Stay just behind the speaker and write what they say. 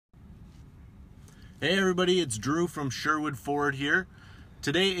Hey everybody, it's Drew from Sherwood Ford here.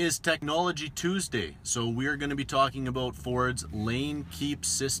 Today is Technology Tuesday, so we're going to be talking about Ford's lane keep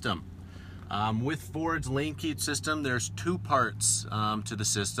system. With Ford's lane keep system, there's two parts to the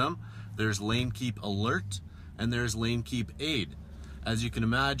system. There's lane keep alert and there's lane keep aid. As you can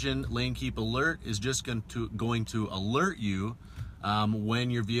imagine, lane keep alert is just going to alert you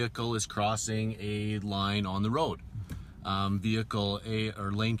when your vehicle is crossing a line on the road.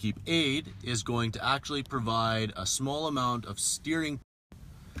 Lane keep aid is going to actually provide a small amount of steering.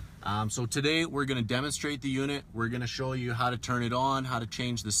 So today we're going to demonstrate the unit. We're going to show you how to turn it on, how to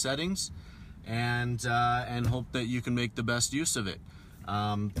change the settings, and hope that you can make the best use of it.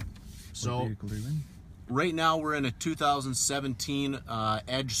 So right now we're in a 2017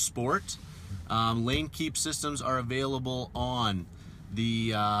 Edge Sport. Lane keep systems are available on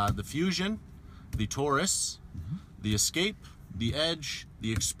the Fusion, the Taurus, the Escape, the Edge,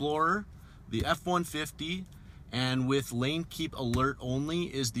 the Explorer, the F-150, and with lane keep alert only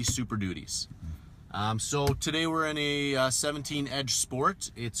is the Super Duties. So today we're in a 17 Edge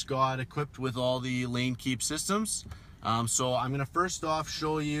Sport. It's got equipped with all the lane keep systems. So I'm going to first off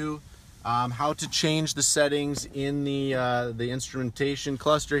show you how to change the settings in the instrumentation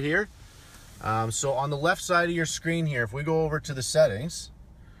cluster here. So on the left side of your screen here, if we go over to the settings,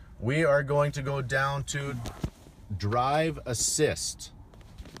 we are going to go down to Drive Assist.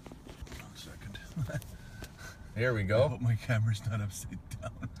 One second. Here we go. I hope my camera's not upside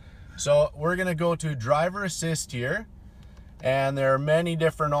down. So we're gonna go to Driver Assist here, and there are many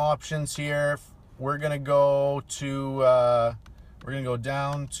different options here. We're gonna go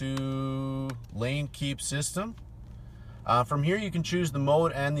down to Lane Keep System. From here you can choose the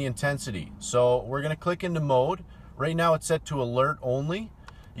mode and the intensity. So we're gonna click into mode. Right now it's set to alert only.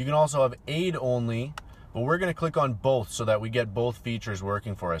 You can also have aid only, but we're going to click on both so that we get both features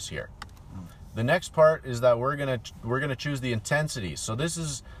working for us here. The next part is that we're going to choose the intensity. So this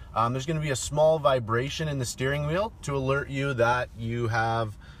is there's going to be a small vibration in the steering wheel to alert you that you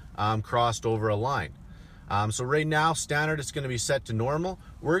have crossed over a line. So right now standard it's going to be set to normal.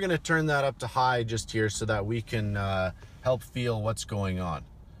 We're going to turn that up to high just here so that we can help feel what's going on.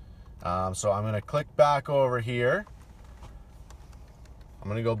 So I'm going to click back over here. I'm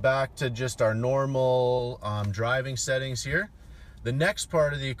going to go back to just our normal driving settings here. The next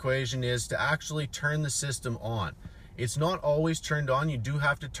part of the equation is to actually turn the system on. It's not always turned on. You do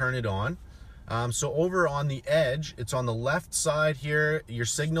have to turn it on. So over on the Edge, it's on the left side here, your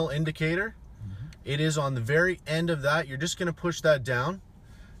signal indicator. It is on the very end of that. You're just going to push that down.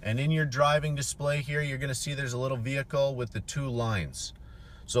 And in your driving display here, you're going to see there's a little vehicle with the two lines.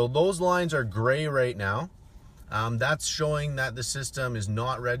 So those lines are gray right now. That's showing that the system is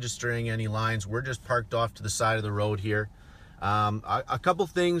not registering any lines. We're just parked off to the side of the road here. A couple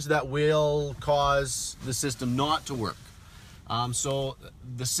things that will cause the system not to work. So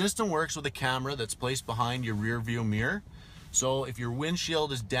the system works with a camera that's placed behind your rear view mirror. So if your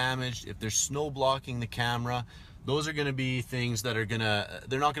windshield is damaged, if there's snow blocking the camera, those are going to be things that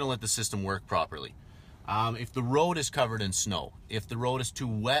they're not going to let the system work properly. If the road is covered in snow, if the road is too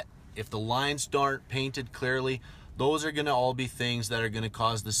wet, if the lines aren't painted clearly, those are going to all be things that are going to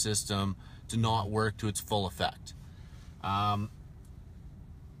cause the system to not work to its full effect.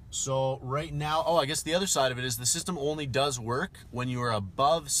 So right now, I guess the other side of it is the system only does work when you are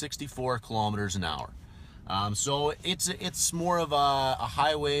above 64 kilometers an hour. So it's more of a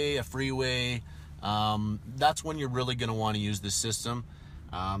highway, a freeway. That's when you're really going to want to use this system.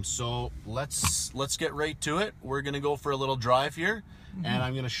 So let's get right to it. We're going to go for a little drive here. And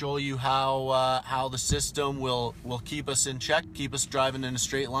I'm going to show you how the system will keep us in check, keep us driving in a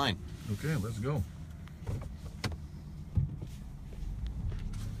straight line. Okay, let's go.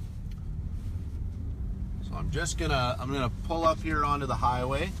 So I'm gonna pull up here onto the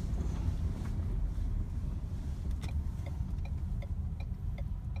highway.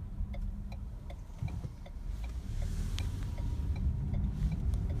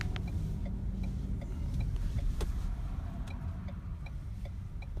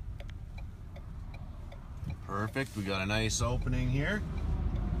 Perfect, we got a nice opening here.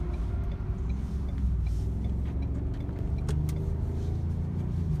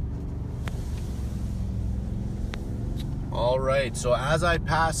 All right, so as I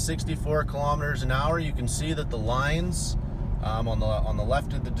pass 64 kilometers an hour, you can see that the lines on the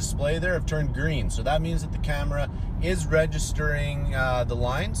left of the display there have turned green. So that means that the camera is registering the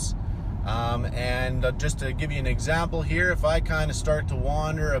lines. And just to give you an example here, if I kind of start to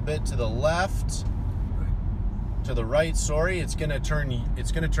wander a bit to the left, to the right, sorry, it's going to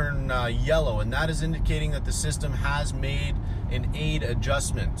turn yellow, and that is indicating that the system has made an aid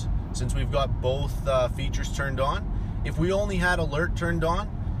adjustment. since we've got both features turned on. If we only had alert turned on,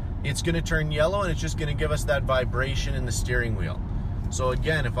 it's going to turn yellow and it's just going to give us that vibration in the steering wheel. So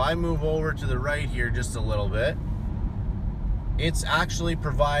again, if I move over to the right here just a little bit, it's actually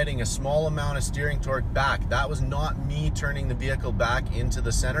providing a small amount of steering torque back. That was not me turning the vehicle back into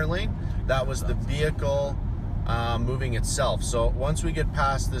the center lane. That was the vehicle moving itself. So once we get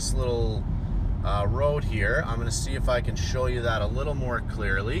past this little road here, I'm going to see if I can show you that a little more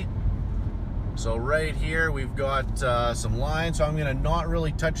clearly. So right here we've got some lines, so I'm going to not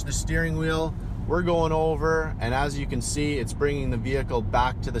really touch the steering wheel. We're going over, and as you can see, it's bringing the vehicle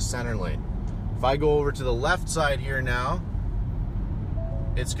back to the center lane. If I go over to the left side here now,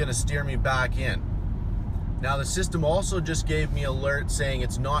 it's going to steer me back in. Now the system also just gave me alert saying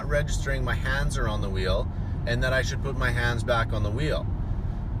it's not registering my hands are on the wheel and that I should put my hands back on the wheel.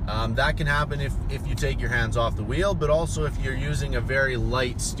 That can happen if you take your hands off the wheel, but also if you're using a very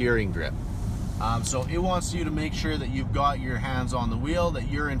light steering grip. So it wants you to make sure that you've got your hands on the wheel,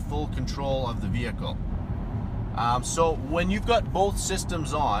 that you're in full control of the vehicle. So when you've got both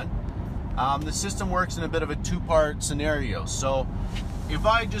systems on, the system works in a bit of a two-part scenario. So if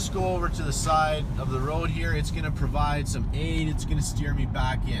I just go over to the side of the road here, it's going to provide some aid. It's going to steer me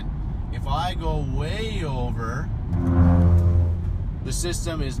back in. If I go way over, the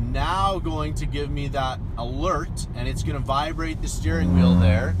system is now going to give me that alert, and it's going to vibrate the steering wheel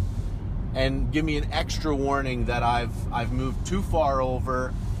there and give me an extra warning that I've moved too far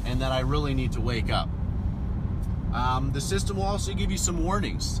over and that I really need to wake up. The system will also give you some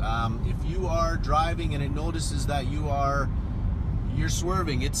warnings. If you are driving and it notices that you're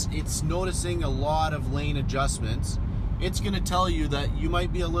swerving, it's noticing a lot of lane adjustments. It's going to tell you that you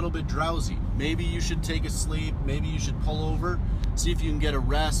might be a little bit drowsy. Maybe you should take a sleep. Maybe you should pull over, see if you can get a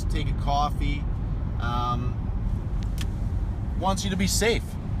rest, take a coffee. Wants you to be safe.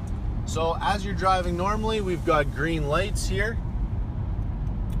 So as you're driving normally, we've got green lights here.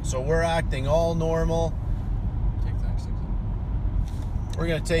 So we're acting all normal. Take the exit. We're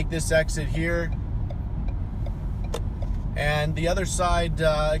going to take this exit here. And the other side,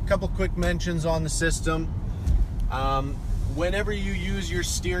 a couple quick mentions on the system. Whenever you use your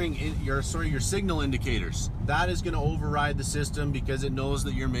your signal indicators, that is going to override the system because it knows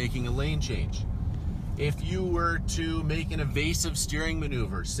that you're making a lane change. If you were to make an evasive steering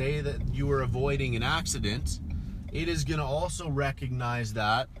maneuver, say that you were avoiding an accident, it is going to also recognize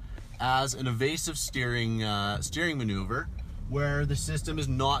that as an evasive steering maneuver, where the system is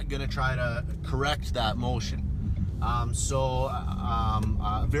not going to try to correct that motion.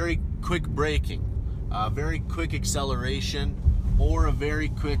 Very quick braking, very quick acceleration, or a very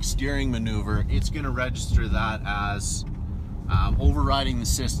quick steering maneuver, it's going to register that as overriding the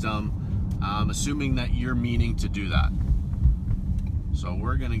system, assuming that you're meaning to do that. So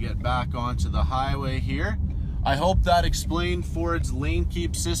we're going to get back onto the highway here. I hope that explained Ford's lane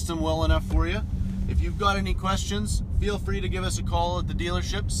keep system well enough for you. If you've got any questions, feel free to give us a call at the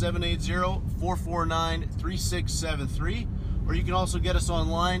dealership, 780-449-3673, or you can also get us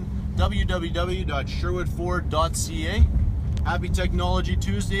online, www.sherwoodford.ca. Happy Technology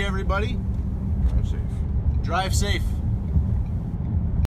Tuesday, everybody. Drive safe. Drive safe.